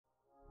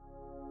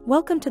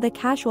Welcome to the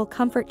Casual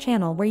Comfort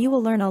channel where you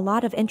will learn a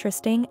lot of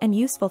interesting and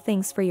useful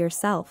things for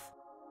yourself.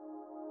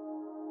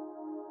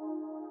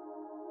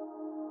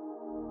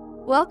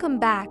 Welcome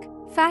back,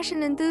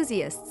 fashion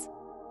enthusiasts.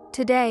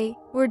 Today,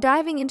 we're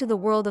diving into the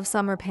world of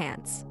summer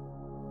pants.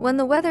 When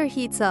the weather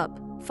heats up,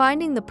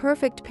 finding the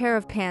perfect pair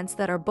of pants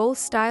that are both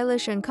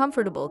stylish and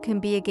comfortable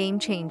can be a game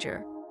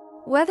changer.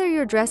 Whether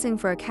you're dressing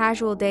for a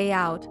casual day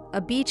out,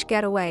 a beach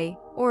getaway,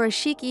 or a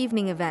chic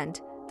evening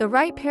event, the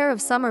right pair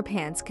of summer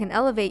pants can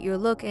elevate your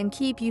look and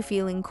keep you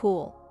feeling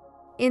cool.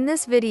 In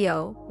this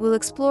video, we'll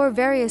explore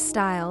various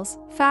styles,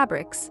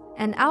 fabrics,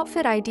 and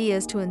outfit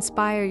ideas to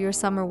inspire your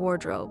summer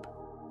wardrobe.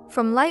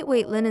 From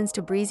lightweight linens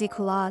to breezy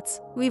culottes,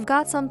 we've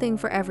got something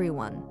for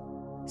everyone.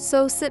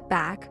 So sit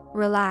back,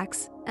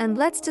 relax, and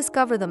let's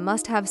discover the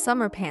must-have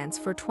summer pants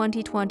for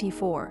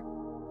 2024.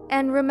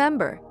 And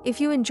remember,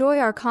 if you enjoy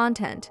our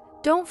content,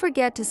 don't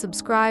forget to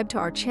subscribe to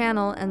our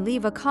channel and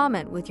leave a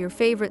comment with your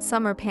favorite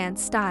summer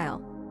pants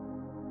style.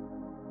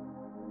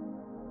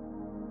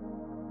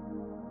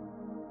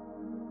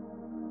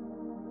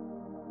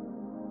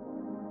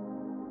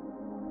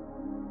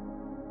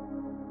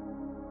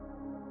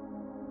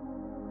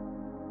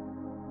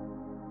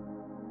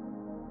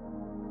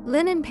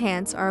 Linen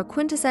pants are a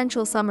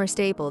quintessential summer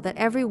staple that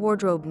every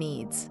wardrobe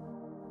needs.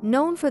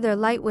 Known for their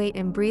lightweight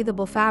and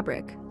breathable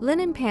fabric,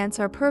 linen pants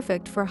are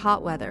perfect for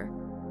hot weather.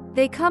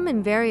 They come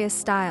in various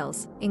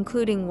styles,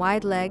 including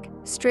wide leg,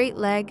 straight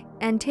leg,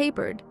 and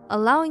tapered,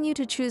 allowing you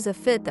to choose a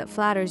fit that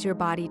flatters your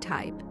body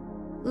type.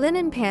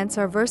 Linen pants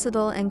are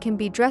versatile and can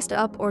be dressed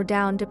up or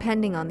down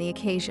depending on the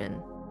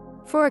occasion.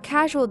 For a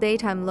casual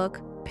daytime look,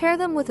 pair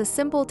them with a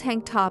simple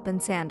tank top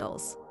and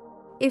sandals.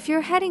 If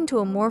you're heading to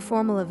a more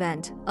formal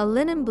event, a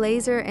linen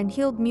blazer and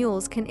heeled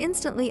mules can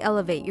instantly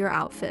elevate your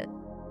outfit.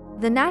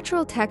 The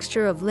natural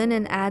texture of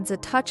linen adds a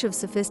touch of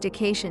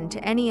sophistication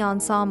to any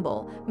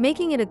ensemble,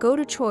 making it a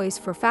go-to choice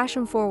for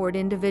fashion-forward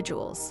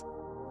individuals.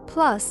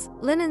 Plus,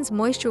 linen's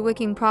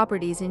moisture-wicking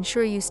properties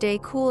ensure you stay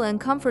cool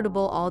and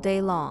comfortable all day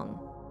long.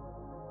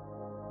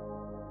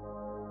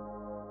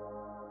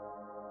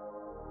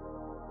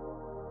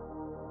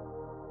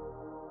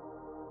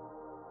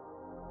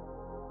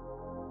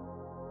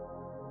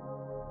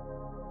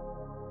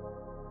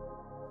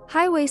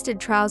 High-waisted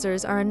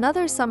trousers are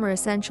another summer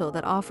essential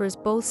that offers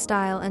both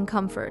style and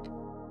comfort.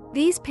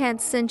 These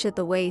pants cinch at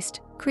the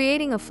waist,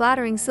 creating a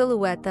flattering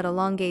silhouette that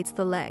elongates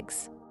the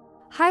legs.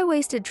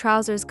 High-waisted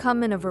trousers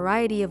come in a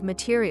variety of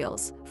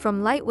materials,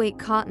 from lightweight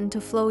cotton to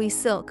flowy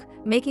silk,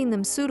 making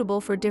them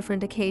suitable for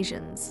different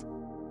occasions.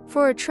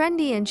 For a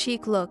trendy and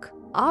chic look,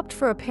 opt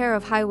for a pair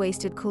of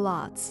high-waisted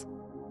culottes.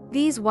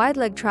 These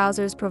wide-leg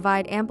trousers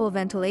provide ample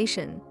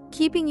ventilation,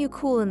 keeping you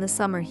cool in the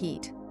summer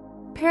heat.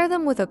 Pair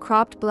them with a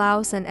cropped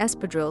blouse and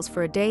espadrilles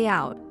for a day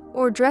out,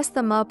 or dress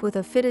them up with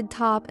a fitted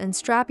top and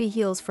strappy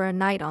heels for a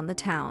night on the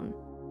town.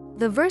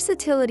 The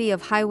versatility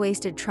of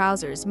high-waisted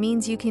trousers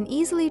means you can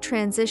easily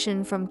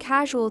transition from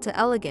casual to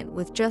elegant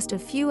with just a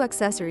few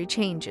accessory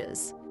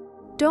changes.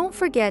 Don't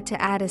forget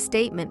to add a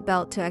statement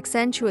belt to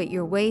accentuate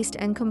your waist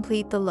and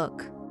complete the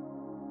look.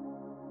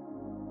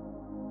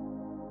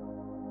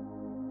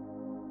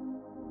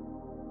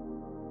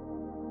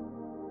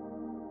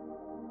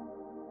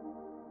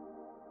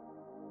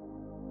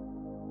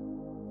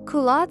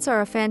 Culottes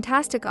are a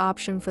fantastic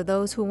option for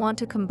those who want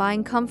to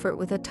combine comfort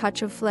with a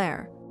touch of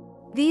flair.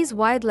 These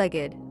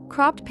wide-legged,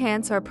 cropped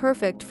pants are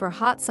perfect for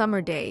hot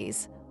summer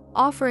days,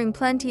 offering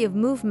plenty of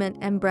movement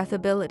and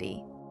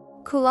breathability.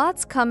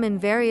 Culottes come in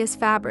various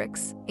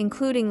fabrics,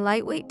 including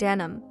lightweight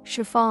denim,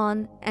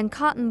 chiffon, and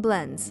cotton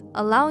blends,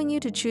 allowing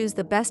you to choose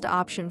the best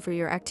option for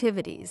your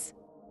activities.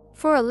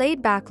 For a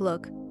laid-back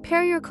look,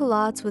 pair your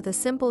culottes with a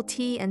simple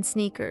tee and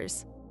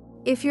sneakers.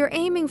 If you're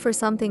aiming for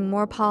something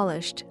more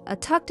polished, a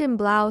tucked-in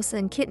blouse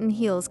and kitten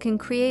heels can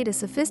create a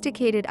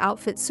sophisticated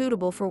outfit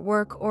suitable for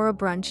work or a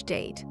brunch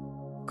date.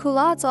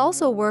 Culottes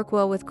also work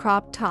well with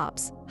cropped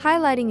tops,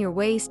 highlighting your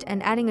waist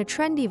and adding a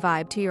trendy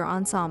vibe to your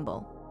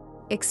ensemble.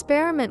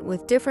 Experiment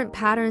with different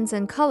patterns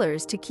and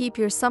colors to keep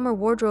your summer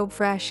wardrobe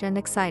fresh and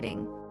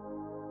exciting.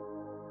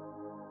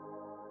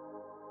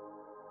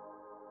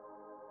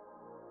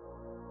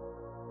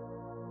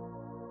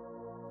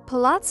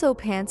 Palazzo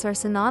pants are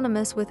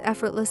synonymous with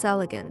effortless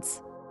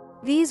elegance.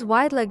 These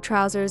wide-leg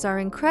trousers are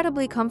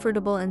incredibly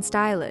comfortable and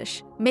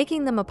stylish,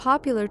 making them a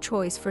popular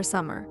choice for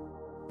summer.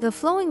 The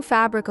flowing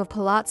fabric of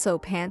palazzo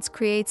pants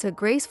creates a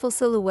graceful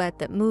silhouette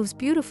that moves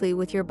beautifully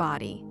with your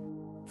body.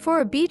 For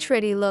a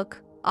beach-ready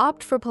look,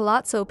 opt for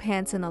palazzo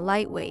pants in a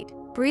lightweight,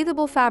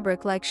 breathable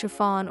fabric like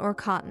chiffon or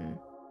cotton.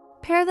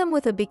 Pair them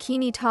with a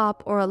bikini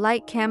top or a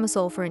light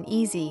camisole for an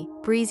easy,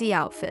 breezy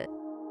outfit.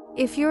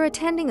 If you're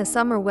attending a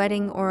summer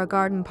wedding or a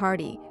garden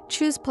party,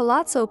 choose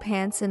palazzo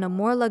pants in a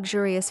more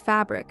luxurious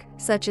fabric,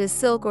 such as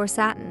silk or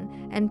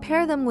satin, and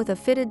pair them with a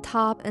fitted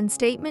top and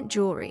statement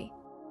jewelry.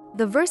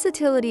 The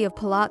versatility of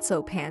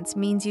palazzo pants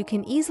means you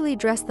can easily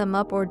dress them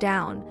up or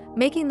down,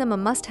 making them a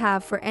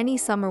must-have for any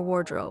summer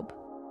wardrobe.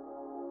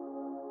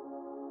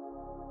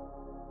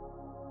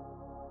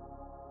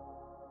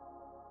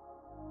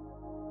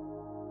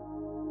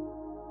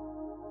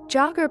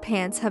 Jogger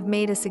pants have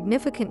made a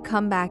significant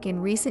comeback in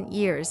recent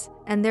years,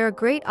 and they're a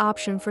great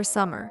option for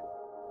summer.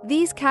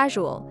 These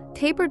casual,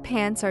 tapered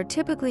pants are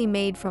typically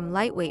made from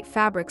lightweight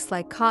fabrics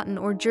like cotton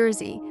or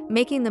jersey,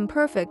 making them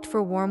perfect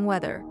for warm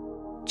weather.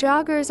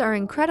 Joggers are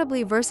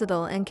incredibly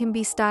versatile and can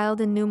be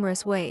styled in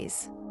numerous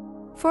ways.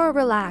 For a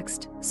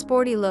relaxed,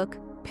 sporty look,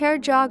 pair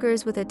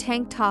joggers with a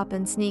tank top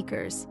and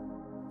sneakers.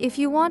 If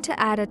you want to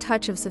add a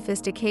touch of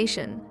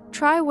sophistication,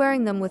 try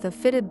wearing them with a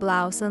fitted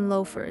blouse and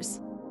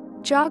loafers.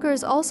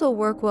 Joggers also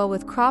work well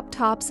with crop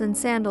tops and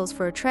sandals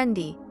for a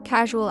trendy,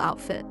 casual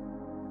outfit.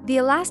 The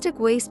elastic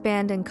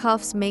waistband and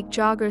cuffs make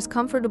joggers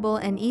comfortable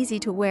and easy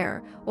to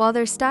wear, while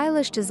their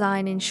stylish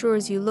design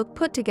ensures you look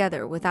put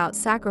together without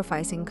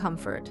sacrificing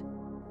comfort.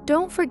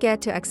 Don't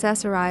forget to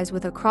accessorize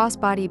with a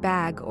crossbody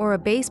bag or a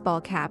baseball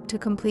cap to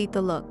complete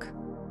the look.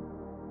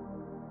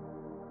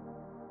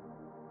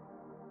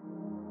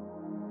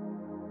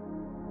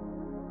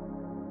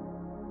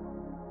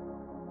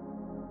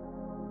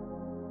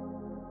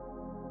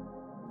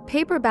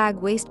 Paper bag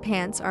waist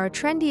pants are a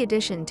trendy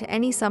addition to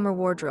any summer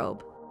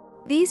wardrobe.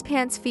 These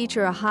pants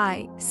feature a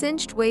high,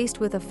 cinched waist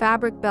with a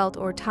fabric belt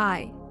or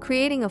tie,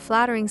 creating a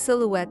flattering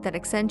silhouette that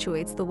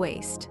accentuates the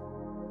waist.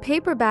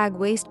 Paper bag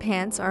waist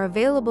pants are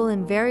available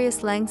in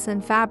various lengths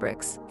and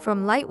fabrics,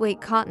 from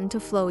lightweight cotton to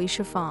flowy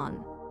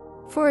chiffon.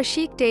 For a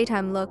chic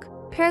daytime look,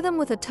 pair them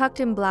with a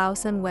tucked-in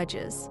blouse and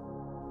wedges.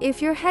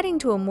 If you're heading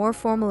to a more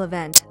formal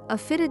event, a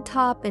fitted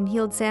top and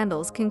heeled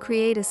sandals can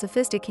create a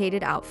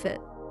sophisticated outfit.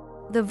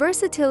 The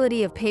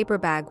versatility of paper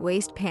bag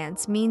waist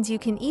pants means you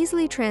can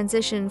easily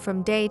transition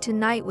from day to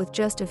night with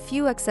just a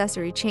few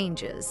accessory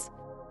changes.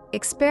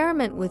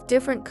 Experiment with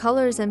different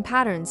colors and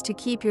patterns to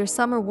keep your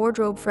summer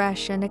wardrobe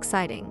fresh and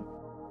exciting.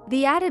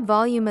 The added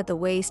volume at the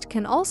waist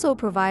can also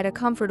provide a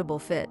comfortable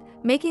fit,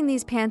 making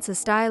these pants a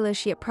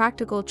stylish yet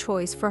practical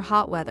choice for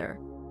hot weather.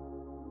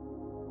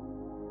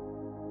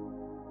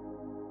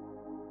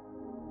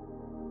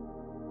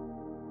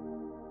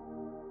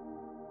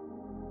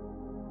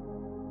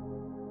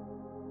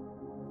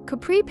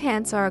 Capri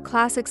pants are a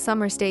classic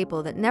summer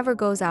staple that never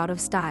goes out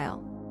of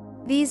style.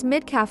 These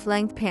mid-calf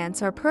length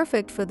pants are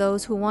perfect for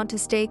those who want to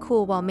stay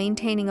cool while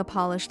maintaining a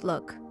polished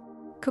look.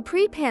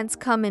 Capri pants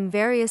come in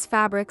various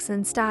fabrics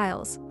and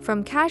styles,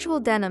 from casual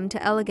denim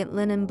to elegant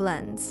linen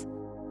blends.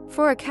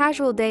 For a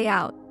casual day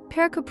out,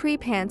 pair capri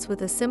pants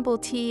with a simple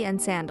tee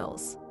and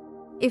sandals.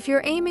 If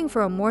you're aiming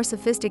for a more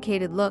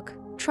sophisticated look,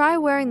 try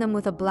wearing them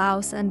with a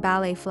blouse and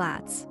ballet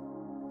flats.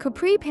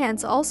 Capri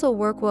pants also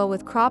work well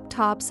with crop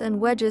tops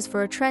and wedges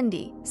for a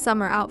trendy,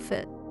 summer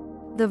outfit.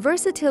 The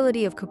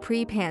versatility of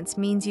capri pants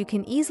means you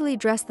can easily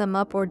dress them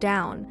up or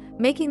down,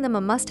 making them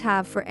a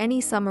must-have for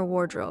any summer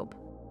wardrobe.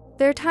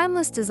 Their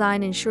timeless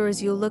design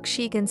ensures you'll look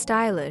chic and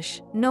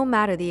stylish, no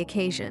matter the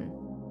occasion.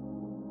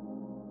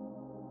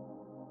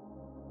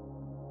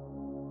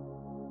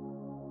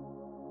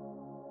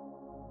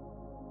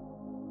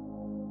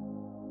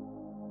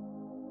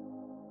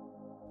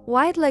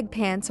 Wide leg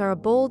pants are a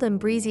bold and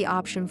breezy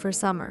option for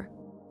summer.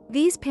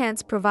 These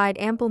pants provide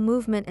ample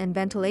movement and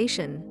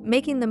ventilation,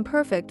 making them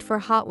perfect for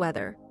hot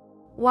weather.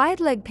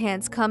 Wide leg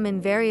pants come in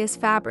various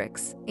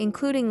fabrics,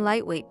 including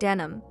lightweight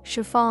denim,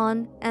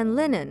 chiffon, and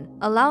linen,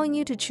 allowing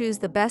you to choose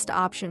the best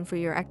option for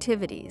your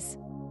activities.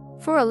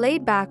 For a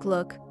laid-back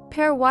look,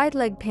 pair wide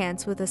leg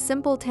pants with a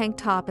simple tank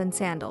top and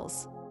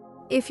sandals.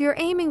 If you're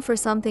aiming for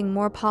something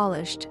more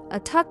polished, a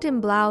tucked-in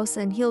blouse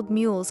and heeled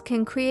mules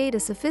can create a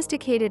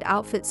sophisticated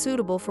outfit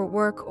suitable for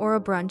work or a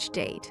brunch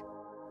date.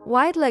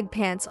 Wide leg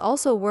pants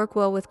also work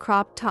well with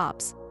cropped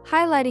tops,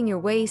 highlighting your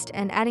waist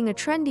and adding a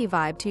trendy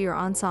vibe to your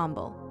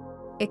ensemble.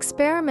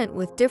 Experiment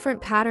with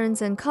different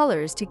patterns and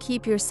colors to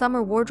keep your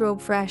summer wardrobe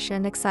fresh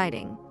and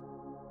exciting.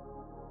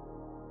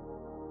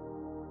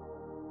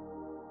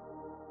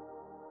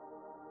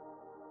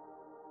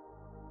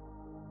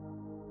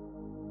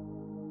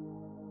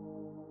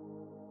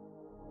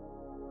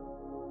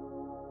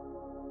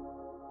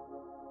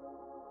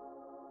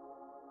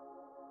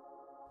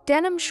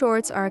 Denim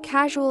shorts are a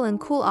casual and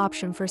cool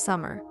option for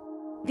summer.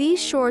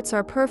 These shorts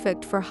are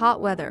perfect for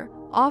hot weather,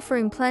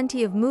 offering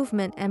plenty of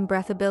movement and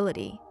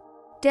breathability.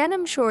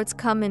 Denim shorts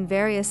come in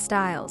various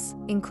styles,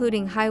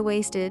 including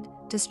high-waisted,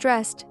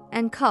 distressed,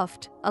 and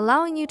cuffed,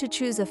 allowing you to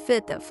choose a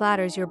fit that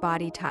flatters your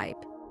body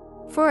type.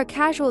 For a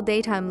casual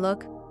daytime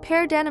look,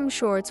 pair denim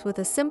shorts with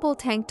a simple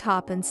tank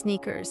top and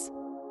sneakers.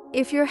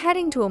 If you're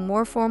heading to a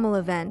more formal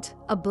event,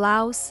 a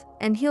blouse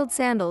and heeled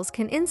sandals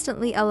can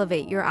instantly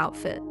elevate your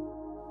outfit.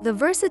 The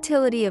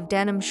versatility of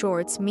denim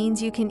shorts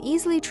means you can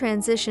easily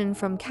transition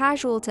from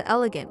casual to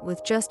elegant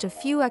with just a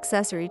few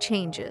accessory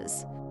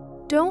changes.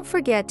 Don't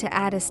forget to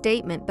add a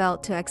statement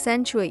belt to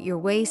accentuate your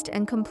waist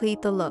and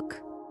complete the look.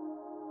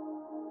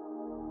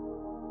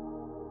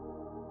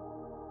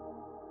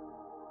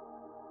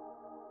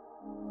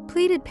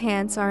 Pleated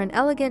pants are an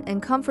elegant and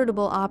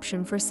comfortable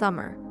option for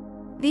summer.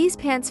 These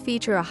pants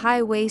feature a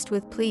high waist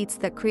with pleats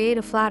that create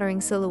a flattering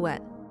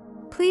silhouette.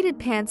 Pleated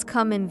pants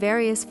come in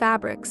various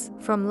fabrics,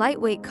 from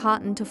lightweight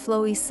cotton to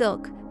flowy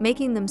silk,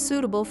 making them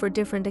suitable for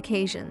different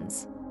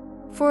occasions.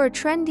 For a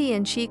trendy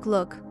and chic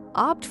look,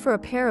 Opt for a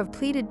pair of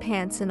pleated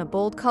pants in a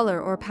bold color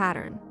or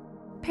pattern.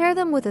 Pair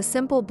them with a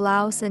simple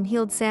blouse and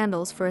heeled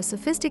sandals for a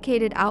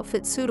sophisticated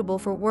outfit suitable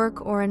for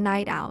work or a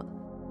night out.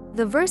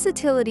 The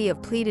versatility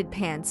of pleated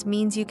pants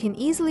means you can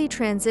easily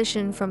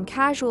transition from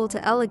casual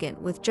to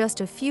elegant with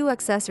just a few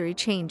accessory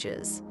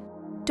changes.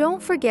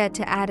 Don't forget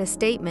to add a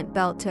statement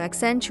belt to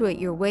accentuate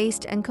your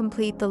waist and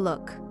complete the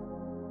look.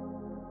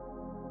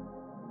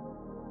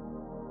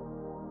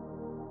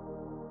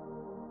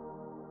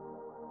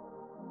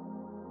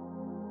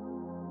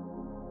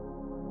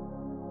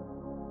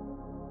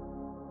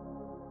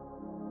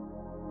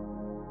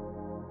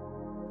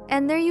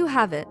 And there you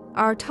have it,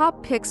 our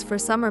top picks for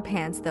summer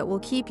pants that will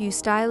keep you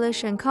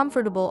stylish and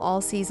comfortable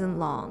all season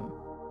long.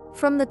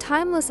 From the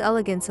timeless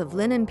elegance of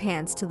linen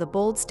pants to the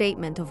bold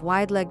statement of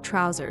wide-leg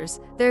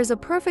trousers, there's a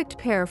perfect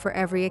pair for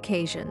every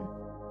occasion.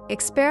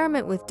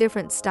 Experiment with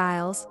different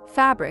styles,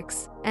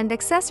 fabrics, and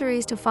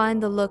accessories to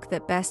find the look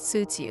that best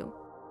suits you.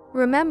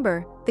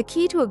 Remember, the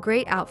key to a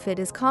great outfit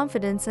is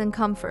confidence and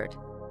comfort.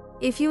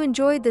 If you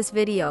enjoyed this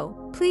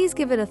video, please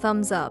give it a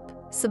thumbs up.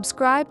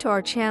 Subscribe to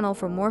our channel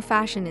for more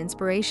fashion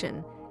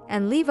inspiration,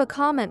 and leave a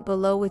comment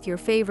below with your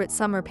favorite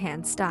summer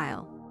pants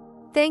style.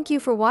 Thank you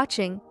for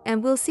watching,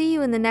 and we'll see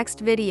you in the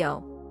next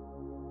video.